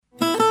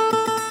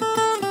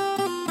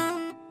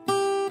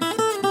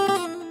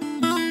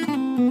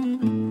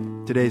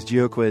Today's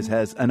Geo Quiz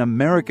has an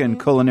American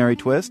culinary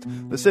twist.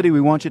 The city we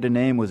want you to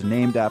name was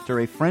named after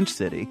a French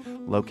city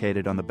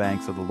located on the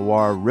banks of the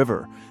Loire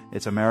River.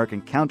 Its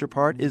American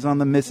counterpart is on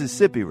the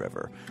Mississippi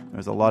River.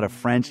 There's a lot of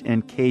French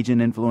and Cajun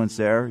influence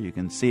there. You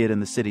can see it in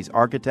the city's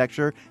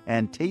architecture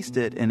and taste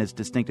it in its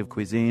distinctive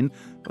cuisine.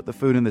 But the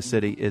food in the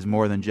city is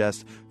more than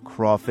just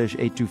crawfish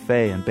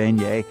étouffée and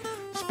beignet.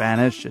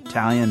 Spanish,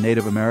 Italian,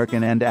 Native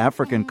American, and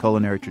African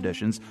culinary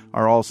traditions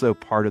are also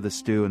part of the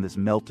stew in this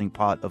melting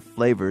pot of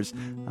flavors.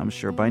 I'm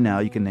sure by now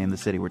you can name the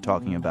city we're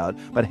talking about.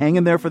 But hang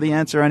in there for the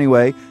answer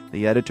anyway.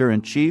 The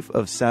editor-in-chief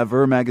of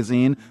Saveur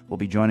magazine will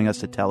be joining us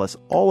to tell us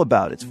all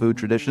about its food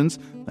traditions.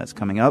 That's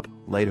coming up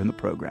later in the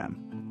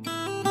program.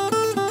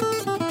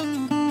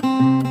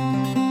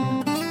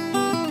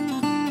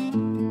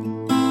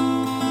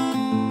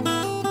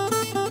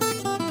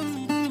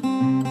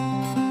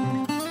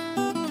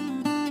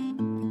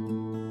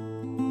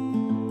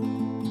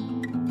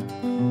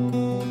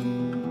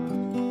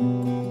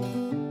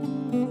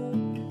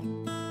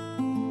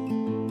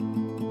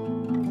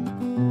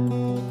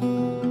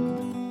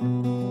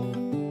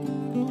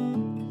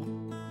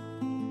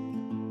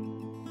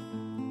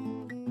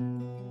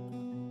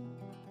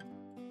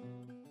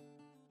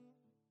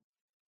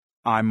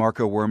 I'm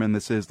Marco Werman.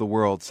 This is The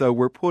World. So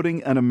we're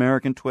putting an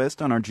American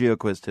twist on our Geo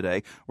Quiz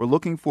today. We're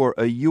looking for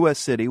a U.S.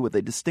 city with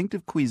a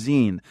distinctive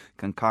cuisine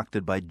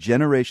concocted by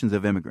generations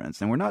of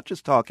immigrants. And we're not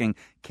just talking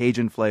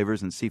Cajun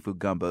flavors and seafood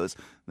gumbos.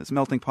 This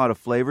melting pot of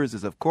flavors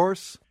is, of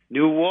course,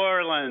 New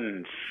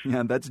Orleans.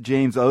 Yeah, that's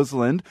James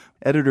Osland,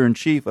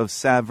 editor-in-chief of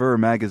Saveur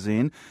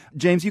magazine.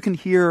 James, you can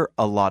hear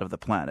a lot of the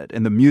planet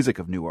in the music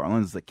of New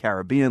Orleans, the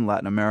Caribbean,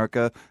 Latin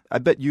America. I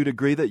bet you'd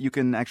agree that you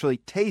can actually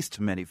taste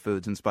many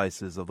foods and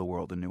spices of the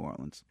world in New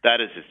Orleans.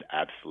 That is just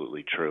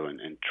absolutely true. And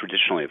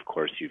traditionally, of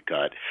course, you've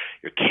got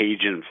your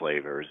Cajun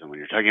flavors. And when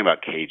you're talking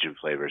about Cajun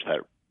flavors, that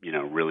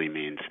really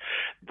means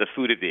the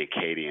food of the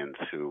Acadians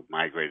who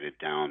migrated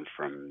down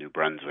from New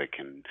Brunswick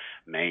and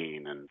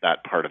Maine and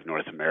that part of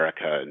North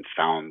America and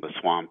found the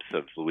swamps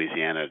of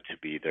Louisiana to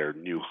be their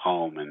new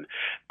home, and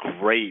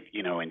great,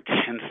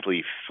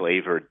 intensely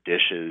flavored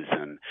dishes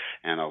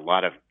and a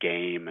lot of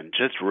game and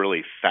just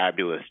really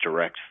fabulous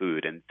direct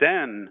food. And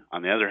then,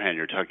 on the other hand,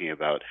 you're talking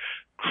about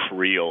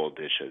Creole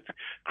dishes.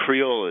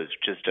 Creole is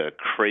just a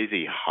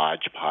crazy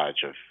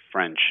hodgepodge of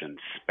French and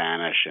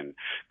Spanish and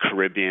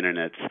Caribbean, and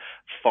it's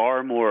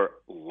far more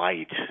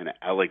light and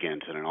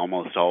elegant, and it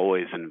almost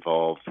always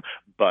involves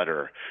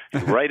butter.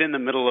 And right in the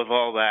middle of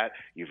all that,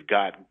 you've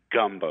got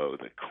gumbo,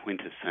 the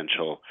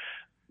quintessential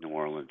New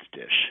Orleans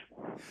dish.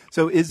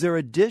 So is there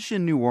a dish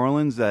in New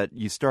Orleans that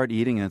you start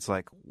eating and it's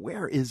like,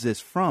 where is this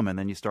from? And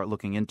then you start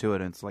looking into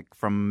it and it's like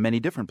from many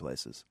different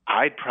places.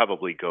 I'd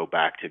probably go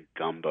back to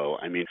gumbo.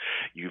 I mean,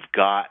 you've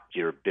got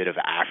your bit of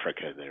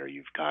Africa there.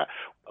 You've got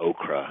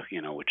okra,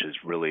 which is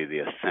really the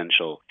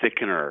essential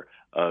thickener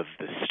of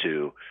the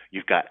stew.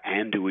 You've got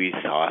andouille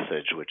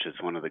sausage, which is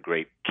one of the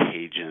great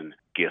Cajun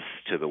gifts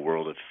to the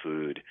world of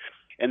food.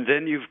 And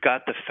then you've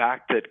got the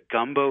fact that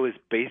gumbo is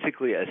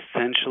basically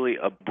essentially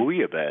a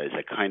bouillabaisse,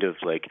 a kind of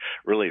like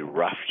really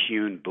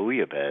rough-hewn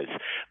bouillabaisse.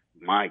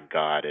 My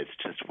God, it's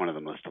just one of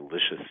the most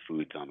delicious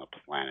foods on the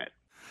planet.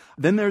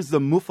 Then there's the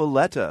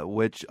muffaletta,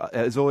 which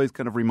has always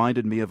kind of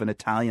reminded me of an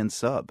Italian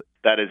sub.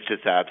 That is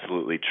just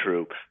absolutely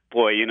true.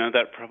 Boy,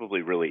 that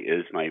probably really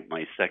is my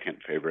second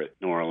favorite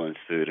New Orleans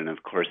food. And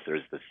of course,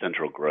 there's the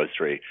Central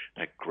Grocery,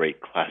 that great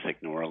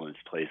classic New Orleans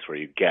place where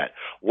you get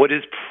what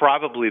is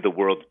probably the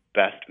world's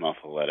best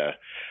muffaletta.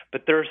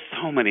 But there are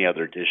so many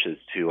other dishes,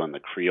 too, on the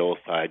Creole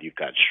side. You've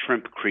got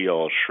shrimp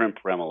Creole, shrimp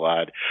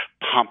remoulade,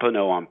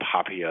 pompano en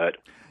papillote.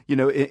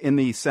 In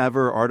the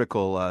Saveur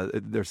article,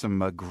 there's some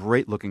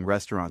great-looking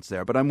restaurants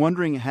there. But I'm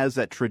wondering, has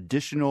that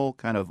traditional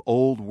kind of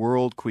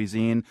old-world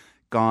cuisine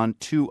gone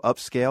too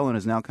upscale and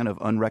is now kind of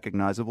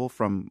unrecognizable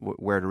from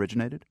where it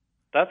originated?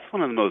 That's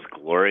one of the most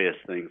glorious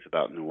things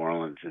about New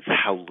Orleans is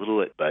how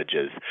little it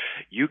budges.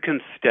 You can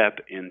step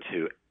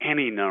into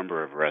any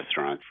number of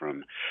restaurants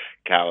from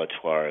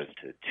Galatoire's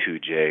to Two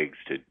Jigs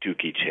to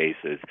Dookie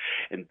Chase's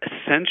and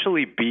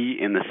essentially be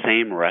in the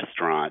same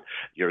restaurant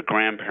your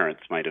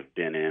grandparents might have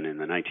been in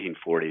the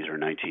 1940s or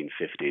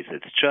 1950s.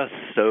 It's just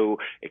so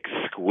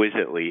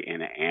exquisitely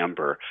in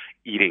amber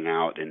eating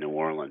out in New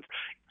Orleans.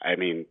 I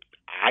mean,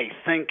 I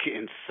think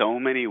in so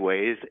many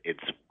ways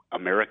it's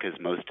America's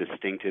most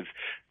distinctive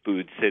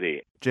food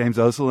city. James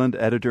Osland,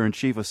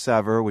 editor-in-chief of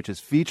Saveur, which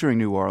is featuring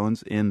New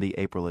Orleans in the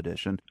April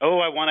edition. Oh,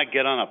 I want to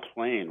get on a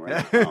plane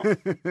right now.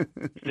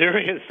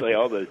 Seriously,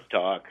 all this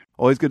talk.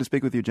 Always good to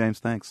speak with you, James.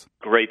 Thanks.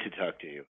 Great to talk to you.